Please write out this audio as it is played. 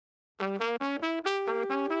You're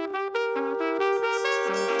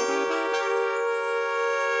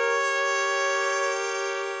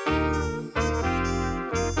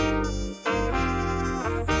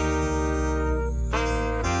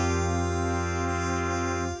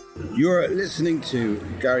listening to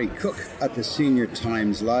Gary Cook at the Senior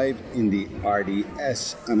Times Live in the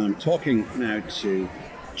RDS, and I'm talking now to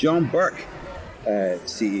John Burke,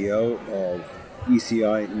 CEO of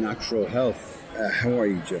ECI Natural Health. How are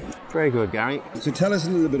you, John? Very good, Gary. So tell us a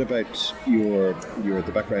little bit about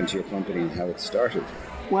the background to your company and how it started.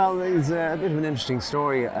 Well, there's a bit of an interesting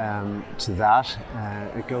story to that.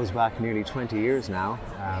 It goes back nearly 20 years now.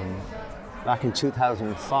 Back in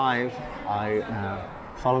 2005,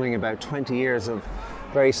 following about 20 years of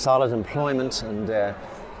very solid employment and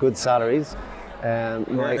good salaries.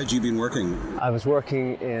 Where had you been working? I was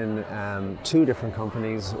working in two different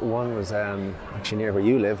companies. One was actually near where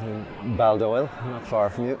you live, in Baldoyle, not far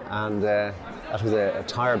from you, and that was a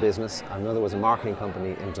tyre business. Another was a marketing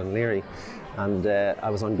company in Dunleary, and I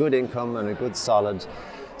was on good income and a good solid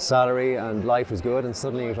salary, and life was good, and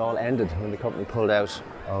suddenly it all ended when the company pulled out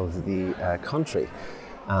of the country.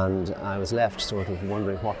 And I was left sort of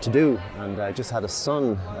wondering what to do, and I just had a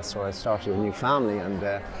son, so I started a new family,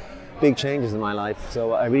 and big changes in my life,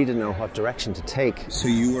 so I really didn't know what direction to take. So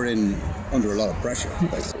you were under a lot of pressure?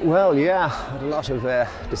 Well, yeah, I had a lot of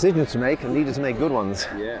decisions to make and needed to make good ones.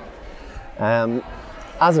 Yeah.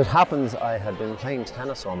 As it happens, I had been playing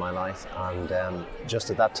tennis all my life, and just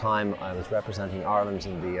at that time I was representing Ireland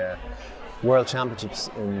in the World Championships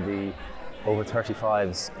in the over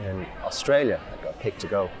 35s in Australia. I got picked to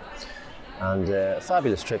go, and a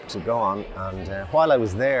fabulous trip to go on. And while I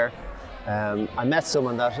was there, I met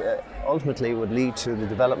someone that ultimately would lead to the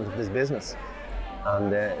development of this business.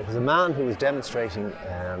 And it was a man who was demonstrating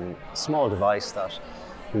a small device that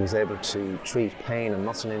he was able to treat pain and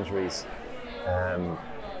muscle injuries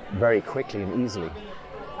very quickly and easily.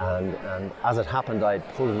 And as it happened, I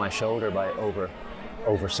pulled my shoulder by over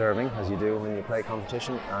serving, as you do when you play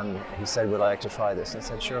competition, and he said, would I like to try this? And I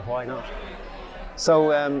said, sure, why not?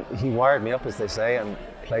 So he wired me up, as they say, and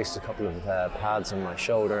placed a couple of pads on my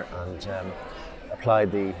shoulder and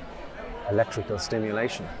applied the electrical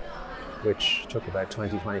stimulation, which took about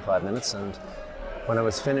 20-25 minutes, and when I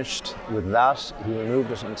was finished with that, he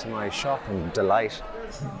removed it, and to my shock and delight,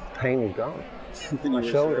 pain was gone. My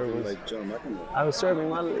shoulder was like John McEnroe. I was serving,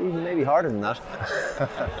 well, even maybe harder than that.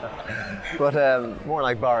 But more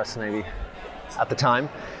like Boris maybe at the time.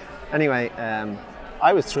 Anyway,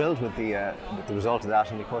 I was thrilled with the result of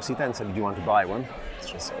that, and of course he then said, do you want to buy one?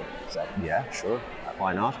 So I said, yeah, sure,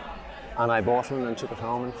 why not? And I bought one and took it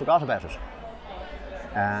home and forgot about it.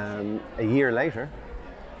 A year later,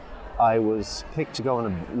 I was picked to go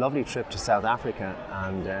on a lovely trip to South Africa,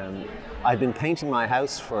 and I'd been painting my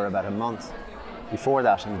house for about a month before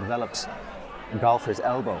that, and developed a golfer's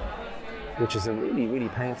elbow, which is a really, really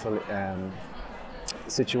painful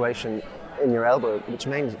situation in your elbow, which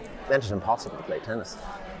meant it impossible to play tennis.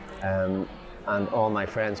 And all my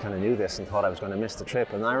friends kind of knew this and thought I was going to miss the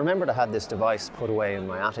trip. And I remembered I had this device put away in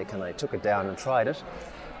my attic, and I took it down and tried it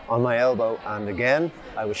on my elbow. And again,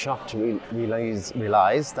 I was shocked to realize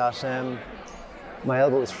that my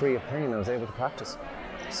elbow was free of pain. I was able to practice.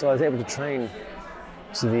 So I was able to train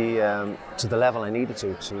to the level I needed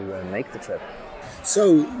to make the trip.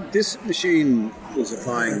 So this machine was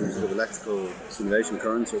applying sort of electrical stimulation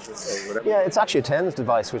currents or whatever? Yeah, it's actually a TENS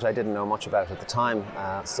device, which I didn't know much about at the time.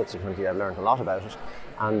 Subsequently, I've learned a lot about it,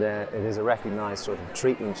 and it is a recognised sort of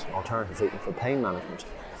alternative treatment for pain management.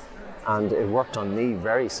 And it worked on me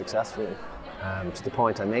very successfully, to the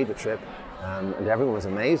point I made the trip, and everyone was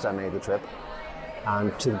amazed I made the trip,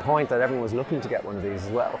 and to the point that everyone was looking to get one of these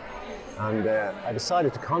as well. And I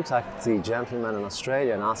decided to contact the gentleman in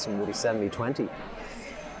Australia and ask him would he send me 20.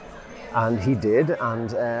 And he did,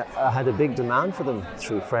 and I had a big demand for them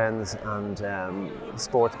through friends and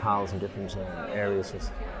sports pals in different areas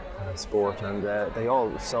of sport, and they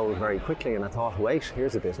all sold very quickly, and I thought, wait,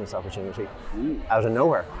 here's a business opportunity out of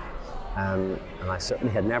nowhere. And I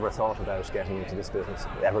certainly had never thought about getting into this business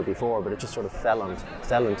ever before, but it just sort of fell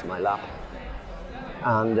into my lap.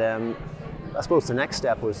 And I suppose the next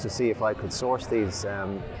step was to see if I could source these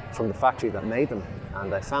from the factory that made them,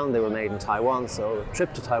 and I found they were made in Taiwan, so a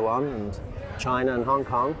trip to Taiwan and China and Hong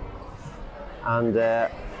Kong, and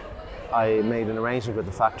I made an arrangement with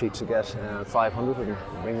the factory to get 500 of them,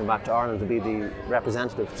 bring them back to Ireland to be the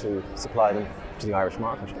representative to supply them to the Irish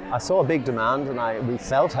market. I saw a big demand, and we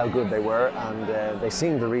felt how good they were, and they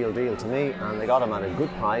seemed the real deal to me, and they got them at a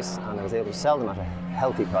good price, and I was able to sell them at a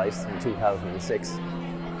healthy price in 2006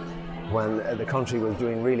 when the country was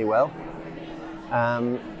doing really well.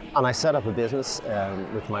 And I set up a business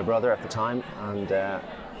with my brother at the time, and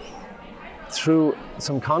through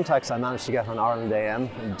some contacts I managed to get on Ireland AM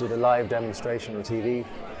and did a live demonstration on TV,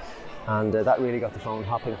 and that really got the phone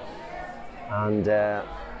hopping. And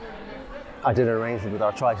I did an arrangement with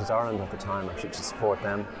Arthritis Ireland at the time actually to support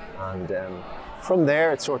them, and from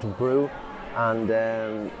there it sort of grew, and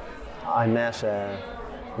I met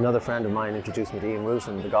another friend of mine introduced me to Ian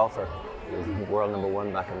Wootton, the golfer. He was world number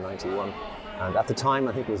one back in '91, and at the time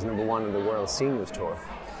I think he was number one in the World Seniors Tour.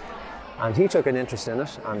 And he took an interest in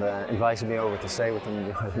it and invited me over to stay with him in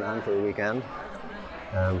the Isle of Man for a weekend,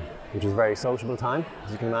 which was a very sociable time,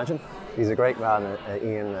 as you can imagine. He's a great man,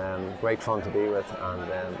 Ian, great fun to be with,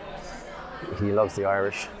 and he loves the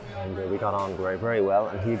Irish, and we got on very, very well,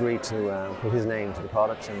 and he agreed to put his name to the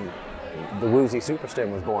product, and the Woozy Super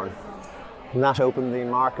Stim was born. And that opened the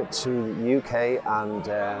market to the UK and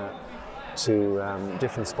to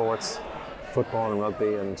different sports, football and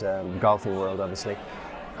rugby and golfing world obviously.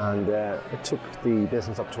 And it took the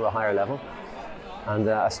business up to a higher level. And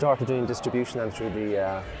I started doing distribution then through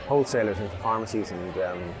the wholesalers into pharmacies and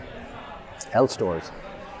health stores.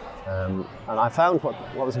 And I found what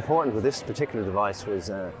was important with this particular device was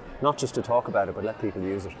not just to talk about it, but let people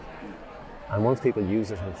use it. And once people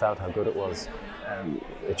used it and felt how good it was,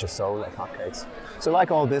 it just sold like hotcakes. So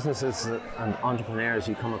like all businesses and entrepreneurs,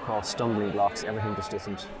 you come across stumbling blocks. Everything just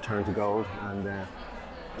doesn't turn to gold. And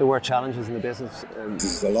there were challenges in the business.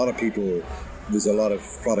 There's a lot of people, there's a lot of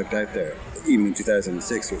product out there. Even in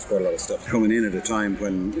 2006, there was quite a lot of stuff coming in at a time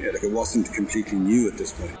when it wasn't completely new at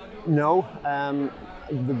this point. No,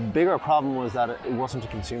 the bigger problem was that it wasn't a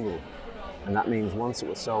consumable. And that means once it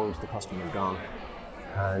was sold, the customer was gone.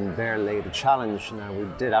 And there lay the challenge. Now, we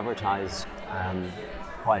did advertise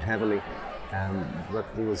quite heavily, but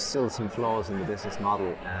there was still some flaws in the business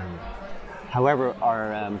model. However,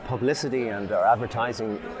 our publicity and our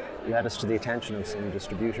advertising led us to the attention of some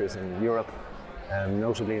distributors in Europe,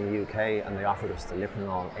 notably in the UK, and they offered us the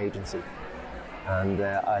Liprinol agency. And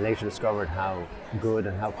I later discovered how good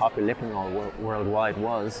and how popular Liprinol worldwide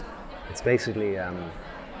was. It's basically a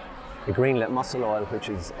green-lit muscle oil, which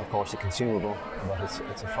is of course a consumable, but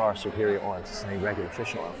it's a far superior oil to say regular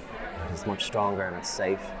fish oil. It's much stronger and it's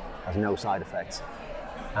safe, has no side effects.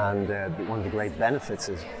 And one of the great benefits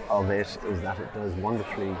of it is that it does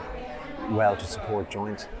wonderfully well to support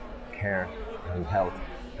joint care and health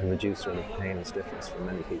and reduce sort of pain and stiffness for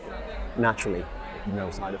many people, naturally, with no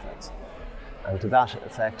side effects. And to that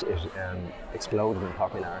effect, it exploded in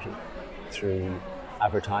popularity through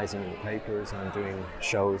advertising in the papers and doing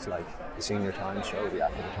shows like the Senior Times show, the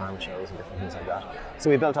After Retirement shows and different things like that. So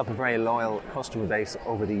we built up a very loyal customer base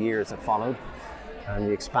over the years that followed, and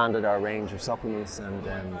we expanded our range of supplements,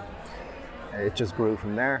 and it just grew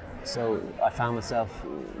from there. So I found myself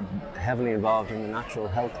heavily involved in the natural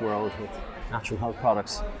health world with natural health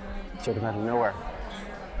products sort of out of nowhere.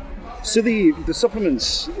 So the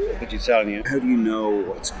supplements that you're selling, how do you know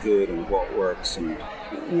what's good and what works?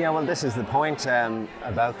 Yeah, well, this is the point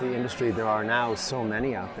about the industry. There are now so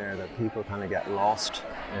many out there that people kind of get lost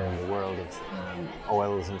in the world of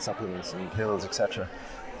oils and supplements and pills, etc.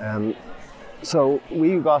 So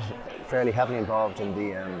we got fairly heavily involved in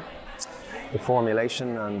the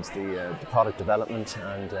formulation and the product development,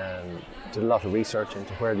 and did a lot of research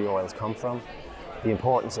into where the oils come from, the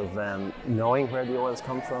importance of knowing where the oils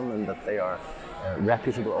come from and that they are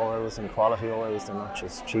reputable oils and quality oils. They're not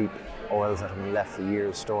just cheap oils that have been left for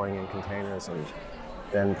years storing in containers and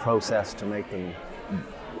then processed to make them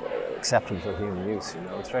acceptable for human use. You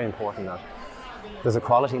know, it's very important that there's a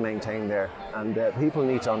quality maintained there, and people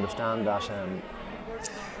need to understand that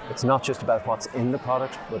it's not just about what's in the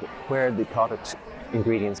product, but where the product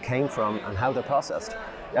ingredients came from and how they're processed.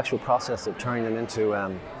 The actual process of turning them into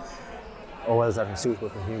oils that are suitable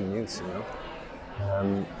for human use, you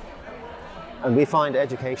know. And we find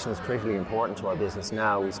education is critically important to our business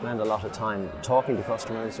now. We spend a lot of time talking to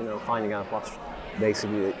customers, you know, finding out what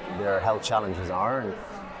basically their health challenges are and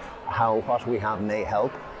how what we have may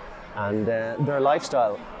help, and their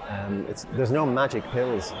lifestyle. There's no magic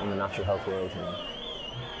pills in the natural health world. You know.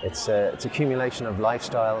 It's accumulation of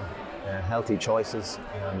lifestyle, healthy choices,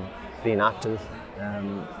 being active,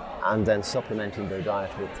 and then supplementing their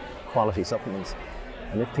diet with quality supplements.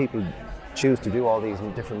 And if people choose to do all these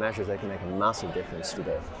different measures, they can make a massive difference to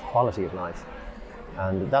their quality of life.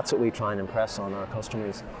 And that's what we try and impress on our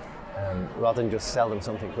customers. Rather than just sell them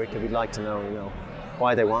something quickly, we'd like to know, you know,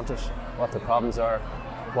 why they want it, what the problems are,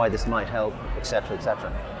 why this might help, etc.,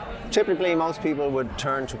 etc. Typically, most people would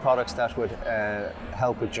turn to products that would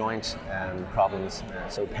help with joint problems,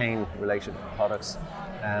 so pain-related products.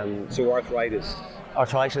 So arthritis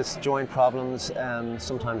arthritis, joint problems,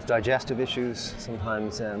 sometimes digestive issues,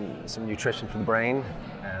 sometimes some nutrition for the brain,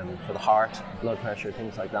 for the heart, blood pressure,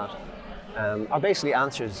 things like that, are basically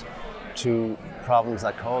answers to problems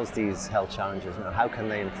that cause these health challenges. You know, how can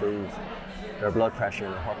they improve their blood pressure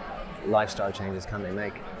and what lifestyle changes can they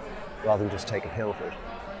make rather than just take a pill for it.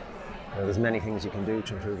 You know, there's many things you can do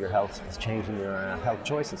to improve your health. It's changing your health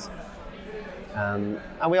choices. And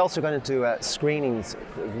we also got into screenings.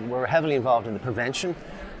 We're heavily involved in the prevention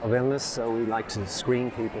of illness, so we like to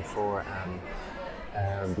screen people for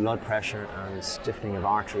blood pressure and stiffening of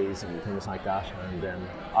arteries and things like that, and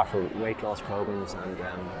offer weight loss programs and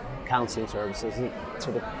counselling services. And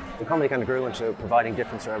so the company kind of grew into providing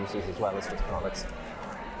different services as well as just products.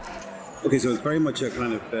 Okay, so it's very much a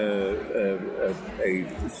kind of a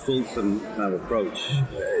fulsome kind of approach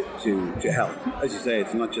to health. As you say,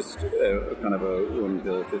 it's not just a kind of a one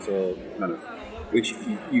pill fits all kind of, which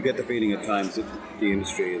you get the feeling at times that the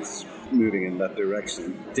industry is moving in that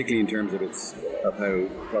direction, particularly in terms of how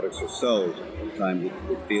products are sold. At times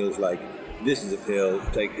it feels like this is a pill,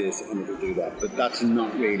 take this and it'll do that. But that's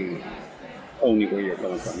not really only where you're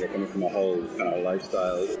coming from. You're coming from a whole kind of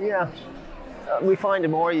lifestyle. Yeah. We find the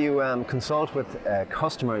more you consult with a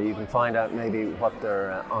customer, you can find out maybe what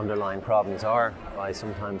their underlying problems are by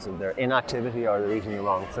sometimes their inactivity, or they're eating the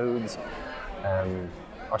wrong foods, or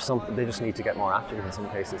they just need to get more active in some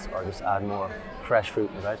cases, or just add more fresh fruit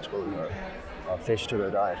and vegetables or fish to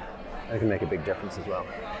their diet. It can make a big difference as well.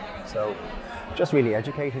 So just really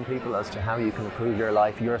educating people as to how you can improve your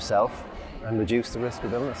life yourself and reduce the risk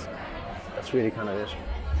of illness. That's really kind of it.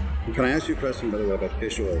 Can I ask you a question, by the way, about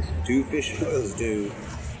fish oils? Do fish oils do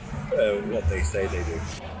what they say they do?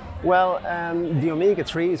 Well, the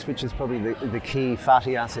omega-3s, which is probably the key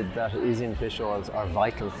fatty acid that is in fish oils, are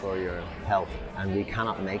vital for your health, and we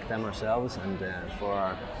cannot make them ourselves. And for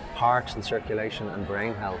our heart and circulation and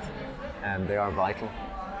brain health, they are vital.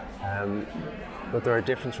 But there are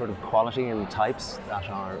different sort of quality and types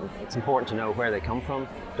it's important to know where they come from.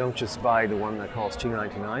 Don't just buy the one that costs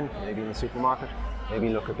 $2.99, maybe in the supermarket. Maybe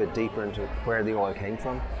look a bit deeper into where the oil came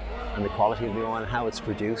from and the quality of the oil and how it's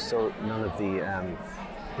produced, so none of the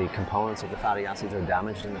components of the fatty acids are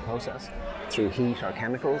damaged in the process through heat or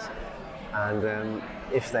chemicals. And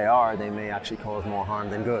if they are, they may actually cause more harm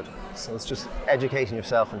than good. So it's just educating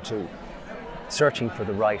yourself into searching for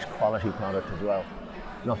the right quality product as well,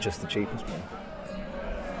 not just the cheapest one.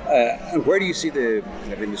 And where do you see the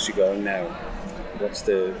kind of industry going now? What's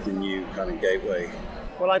the new kind of gateway?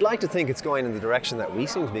 Well, I'd like to think it's going in the direction that we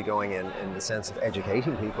seem to be going in the sense of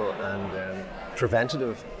educating people and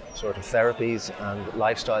preventative sort of therapies and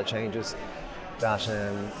lifestyle changes that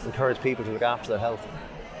encourage people to look after their health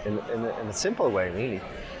in a simple way, really,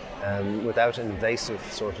 without invasive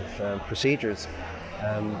sort of procedures,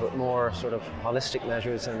 but more sort of holistic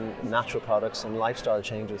measures and natural products and lifestyle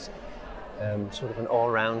changes, sort of an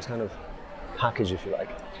all-round kind of package, if you like.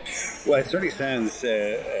 Well, it certainly sounds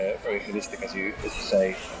very holistic, as you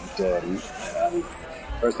say, and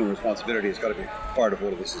personal responsibility has got to be part of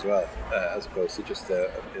all of this as well, as opposed to just a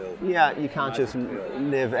pill. Yeah, you can't just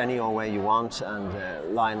live any old way you want and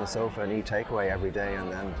lie on the sofa and eat takeaway every day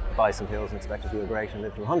and then buy some pills and expect to feel great and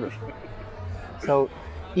live to 100. So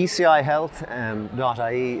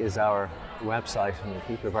ecihealth.ie is our website, and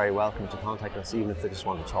people are very welcome to contact us, even if they just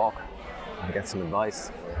want to talk and get some advice.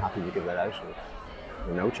 We're happy to give that out with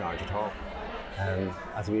no charge at all.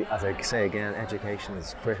 As I say again, education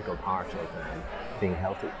is a critical part of being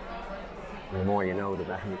healthy. And the more you know, the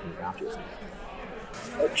better you can look after yourself.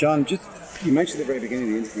 John, you mentioned at the very beginning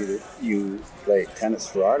of the interview that you played tennis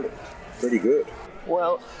for Ireland. Pretty good.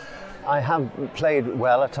 Well, I have played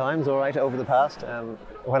well at times, all right, over the past.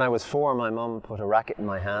 When I was 4, my mum put a racket in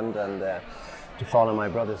my hand and to follow my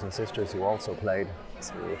brothers and sisters who also played.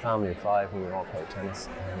 So we were a family of 5 and we all played tennis.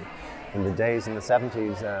 In the days in the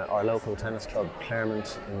 70s, our local tennis club,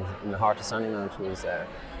 Claremont, in the heart of Sandymount,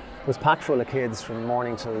 was packed full of kids from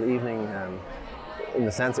morning till evening. In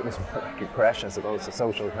the sense it was like a creche, I suppose, a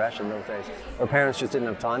social creche in those days. Our parents just didn't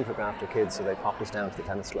have time to look after kids, so they popped us down to the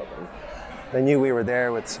tennis club. And they knew we were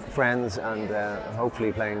there with friends and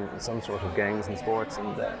hopefully playing some sort of games and sports.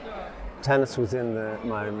 And tennis was in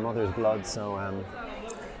my mother's blood, so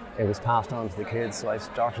it was passed on to the kids. So I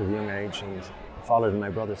started at a young age and followed in my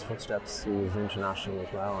brother's footsteps. He was international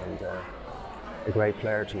as well and a great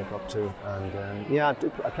player to look up to. And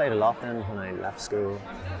I played a lot then when I left school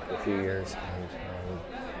for a few years and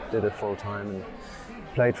did it full time and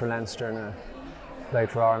played for Leinster and played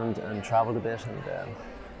for Ireland and travelled a bit, and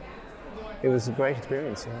it was a great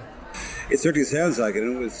experience. It certainly sounds like it.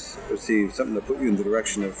 It was something that put you in the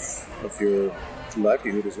direction of your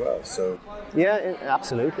livelihood as well. So Yeah,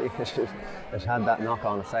 absolutely. It had that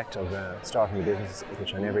knock-on effect of starting a business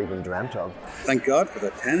which I never even dreamt of. Thank God for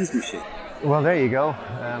the TENS machine. Well, there you go.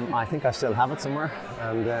 I think I still have it somewhere,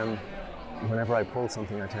 and whenever I pull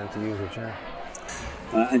something, I tend to use it. Yeah.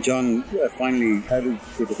 And John, finally, how do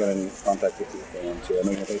people get in contact with you if they want to? I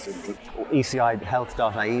know you're basically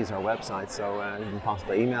ECIhealth.ie is our website, so you can pass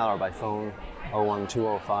by email or by phone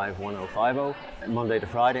 01205 1050, Monday to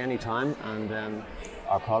Friday anytime, and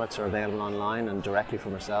our products are available online and directly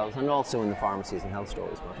from ourselves, and also in the pharmacies and health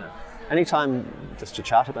stores. But anytime just to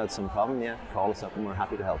chat about some problem, call us up and we're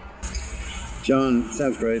happy to help. John,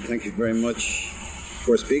 sounds great. Thank you very much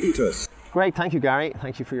for speaking to us. Great, thank you, Gary.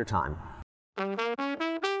 Thank you for your time.